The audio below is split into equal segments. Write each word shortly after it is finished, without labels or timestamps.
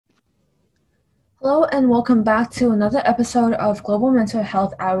Hello and welcome back to another episode of Global Mental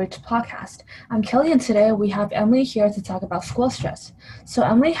Health Outreach Podcast. I'm Kelly and today we have Emily here to talk about school stress. So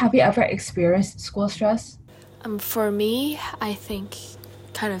Emily, have you ever experienced school stress? For me, I think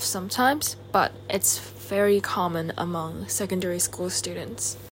kind of sometimes, but it's very common among secondary school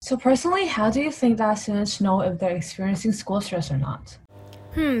students. So personally, how do you think that students know if they're experiencing school stress or not?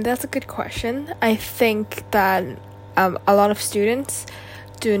 That's a good question. I think that a lot of students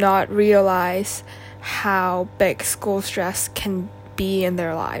do not realize how big school stress can be in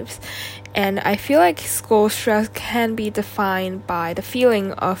their lives. And I feel like school stress can be defined by the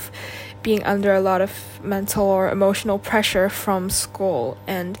feeling of being under a lot of mental or emotional pressure from school.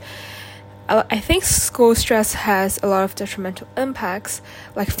 And I think school stress has a lot of detrimental impacts,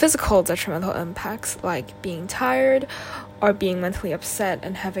 like physical detrimental impacts, like being tired or being mentally upset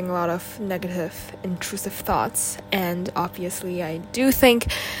and having a lot of negative, intrusive thoughts. And obviously, I do think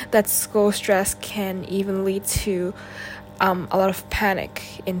that school stress can even lead to a lot of panic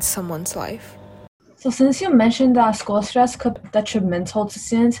in someone's life. So since you mentioned that school stress could be detrimental to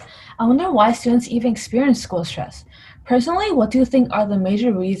students, I wonder why students even experience school stress. Personally, what do you think are the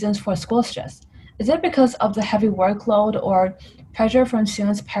major reasons for school stress? Is it because of the heavy workload or pressure from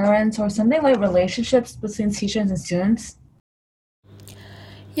students' parents or something like relationships between teachers and students?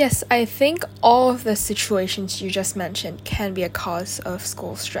 Yes, I think all of the situations you just mentioned can be a cause of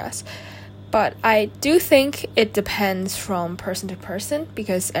school stress. But I do think it depends from person to person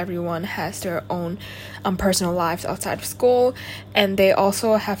because everyone has their own personal lives outside of school and they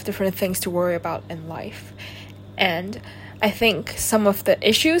also have different things to worry about in life. And I think some of the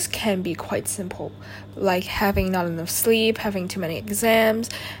issues can be quite simple, like having not enough sleep, having too many exams,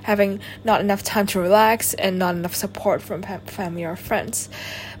 having not enough time to relax, and not enough support from family or friends.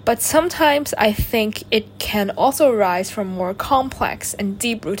 But sometimes I think it can also arise from more complex and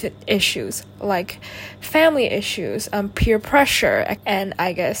deep-rooted issues, like family issues, peer pressure, and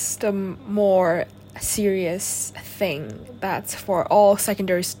I guess the more serious thing that's for all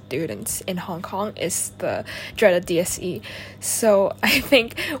secondary students in Hong Kong is the dreaded DSE. So I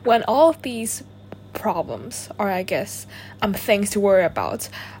think when all of these problems or I guess things to worry about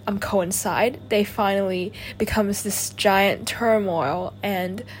coincide, they finally becomes this giant turmoil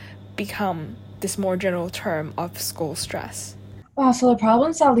and become this more general term of school stress. Wow, so the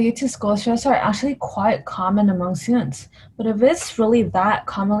problems that lead to school stress are actually quite common among students. But if it's really that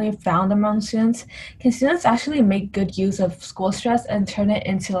commonly found among students, can students actually make good use of school stress and turn it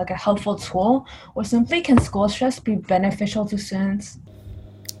into like a helpful tool? Or simply can school stress be beneficial to students?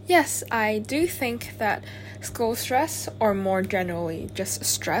 Yes, I do think that school stress, or more generally just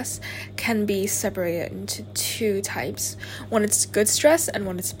stress, can be separated into two types. One is good stress and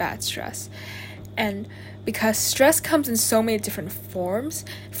one is bad stress. And because stress comes in so many different forms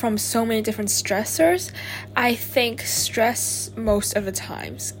from so many different stressors, I think stress most of the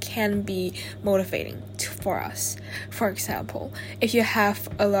times can be motivating for us. For example, if you have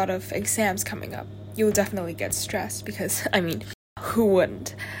a lot of exams coming up, you'll definitely get stressed because, who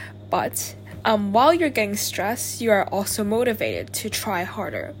wouldn't? But while you're getting stressed, you are also motivated to try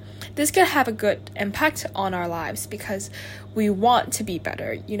harder. This can have a good impact on our lives because we want to be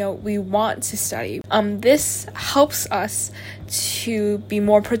better, we want to study. This helps us to be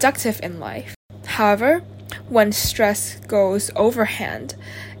more productive in life. However, when stress goes overhand,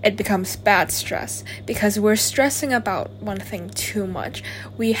 it becomes bad stress because we're stressing about one thing too much.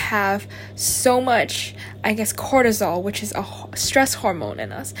 We have so much, cortisol, which is a stress hormone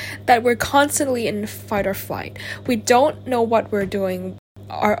in us, that we're constantly in fight or flight. We don't know what we're doing.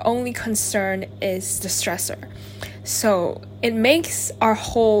 Our only concern is the stressor. So it makes our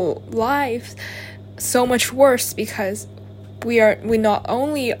whole lives so much worse because we not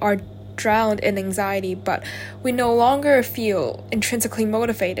only are drowned in anxiety, but we no longer feel intrinsically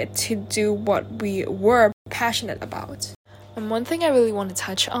motivated to do what we were passionate about. And one thing I really want to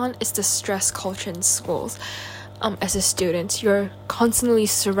touch on is the stress culture in schools. As a student, you're constantly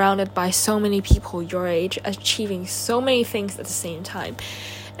surrounded by so many people your age achieving so many things at the same time.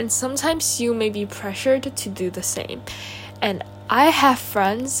 And sometimes you may be pressured to do the same. And I have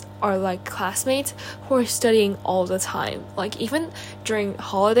friends or like classmates who are studying all the time. Like even during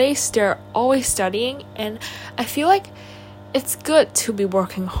holidays, they're always studying. And I feel like it's good to be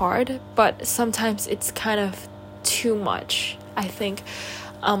working hard, but sometimes it's kind of too much. I think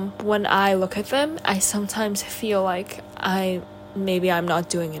when I look at them, I sometimes feel like I'm not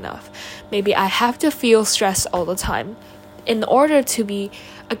doing enough. Maybe I have to feel stressed all the time in order to be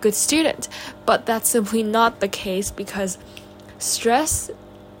a good student, but that's simply not the case because stress,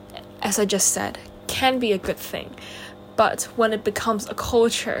 as I just said, can be a good thing, But when it becomes a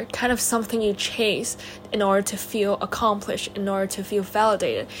culture, kind of something you chase in order to feel accomplished, in order to feel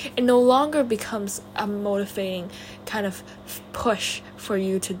validated, it no longer becomes a motivating kind of push for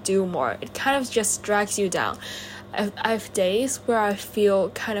you to do more. It kind of just drags you down. I have days where I feel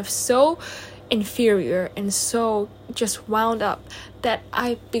kind of so inferior and so just wound up that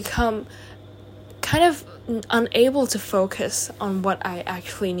I become kind of unable to focus on what I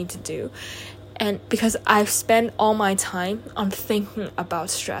actually need to do. And because I've spent all my time on thinking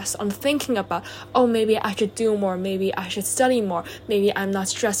about stress, on thinking about, oh, maybe I should do more, maybe I should study more, maybe I'm not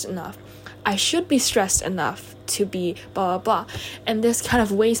stressed enough. I should be stressed enough to be blah, blah, blah. And this kind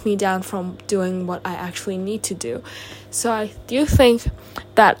of weighs me down from doing what I actually need to do. So I do think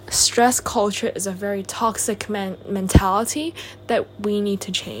that stress culture is a very toxic mentality that we need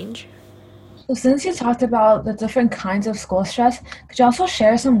to change. So since you talked about the different kinds of school stress, could you also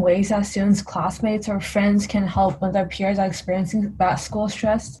share some ways that students, classmates, or friends can help when their peers are experiencing bad school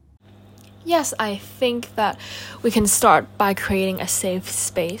stress? Yes, I think that we can start by creating a safe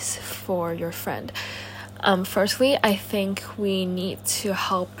space for your friend. Firstly, I think we need to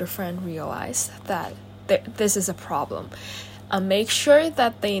help your friend realize that this is a problem. Make sure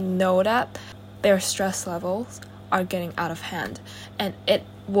that they know that their stress levels are getting out of hand, and it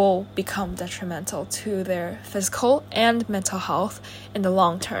will become detrimental to their physical and mental health in the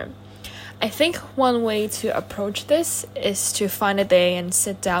long term. I think one way to approach this is to find a day and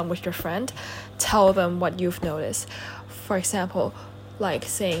sit down with your friend, tell them what you've noticed. For example, like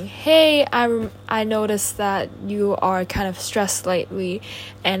saying, hey, I noticed that you are kind of stressed lately,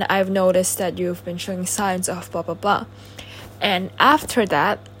 and I've noticed that you've been showing signs of blah, blah, blah. And after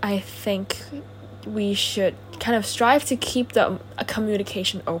that, I think we should kind of strive to keep the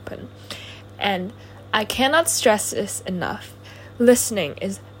communication open. And I cannot stress this enough. Listening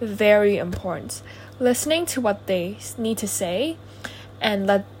is very important. Listening to what they need to say and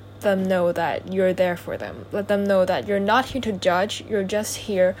let them know that you're there for them. Let them know that you're not here to judge. You're just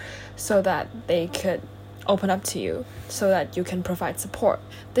here so that they could open up to you, so that you can provide support.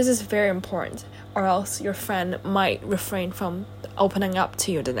 This is very important, or else your friend might refrain from opening up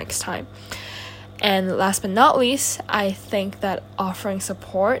to you the next time. And last but not least, I think that offering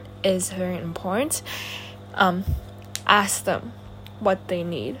support is very important. Ask them what they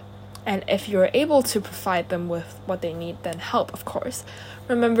need. And if you're able to provide them with what they need, then help, of course.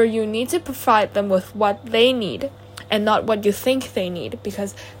 Remember, you need to provide them with what they need and not what you think they need,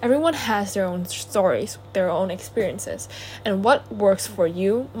 because everyone has their own stories, their own experiences, and what works for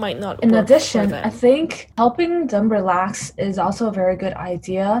you might not work for them. In addition, I think helping them relax is also a very good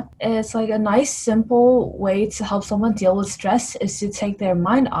idea. It's like a nice, simple way to help someone deal with stress is to take their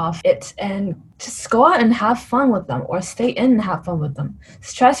mind off it and just go out and have fun with them, or stay in and have fun with them.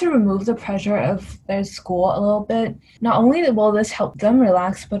 Just try to remove the pressure of their school a little bit. Not only will this help them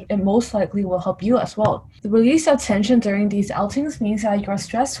relax, but it most likely will help you as well. The release of tension during these outings means that your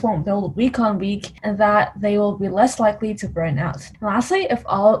stress won't build week on week, and that they will be less likely to burn out. And lastly, if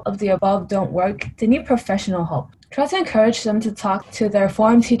all of the above don't work, they need professional help. Try to encourage them to talk to their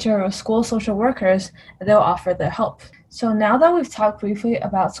form teacher or school social workers, and they'll offer their help. So now that we've talked briefly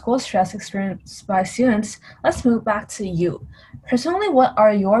about school stress experienced by students, let's move back to you. Personally, what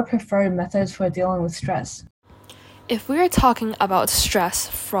are your preferred methods for dealing with stress? If we are talking about stress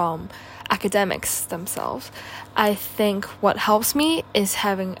from academics themselves, I think what helps me is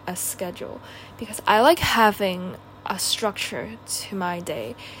having a schedule, because I like having a structure to my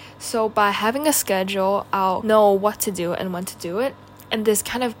day. So by having a schedule, I'll know what to do and when to do it, and this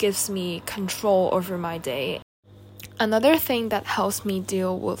kind of gives me control over my day. Another thing that helps me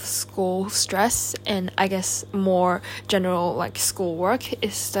deal with school stress and I guess more general like schoolwork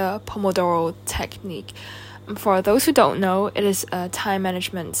is the Pomodoro technique. For those who don't know, it is a time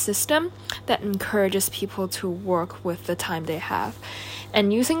management system that encourages people to work with the time they have.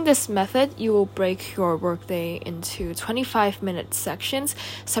 And using this method, you will break your workday into 25-minute sections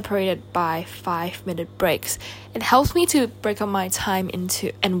separated by 5-minute breaks. It helps me to break up my time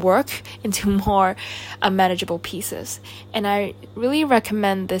into and work into more manageable pieces. And I really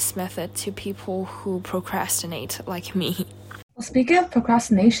recommend this method to people who procrastinate like me. Well, speaking of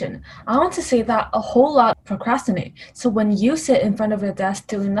procrastination, I want to say that a whole lot procrastinate. So when you sit in front of your desk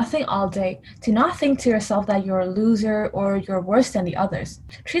doing nothing all day, do not think to yourself that you're a loser or you're worse than the others.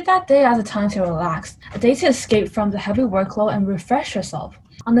 Treat that day as a time to relax, a day to escape from the heavy workload and refresh yourself.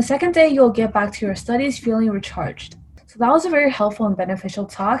 On the second day, you'll get back to your studies feeling recharged. So that was a very helpful and beneficial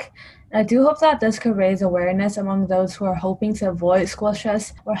talk. And I do hope that this could raise awareness among those who are hoping to avoid school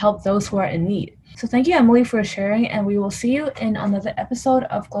stress or help those who are in need. So thank you, Emily, for sharing, and we will see you in another episode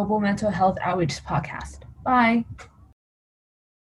of Global Mental Health Outreach Podcast. Bye.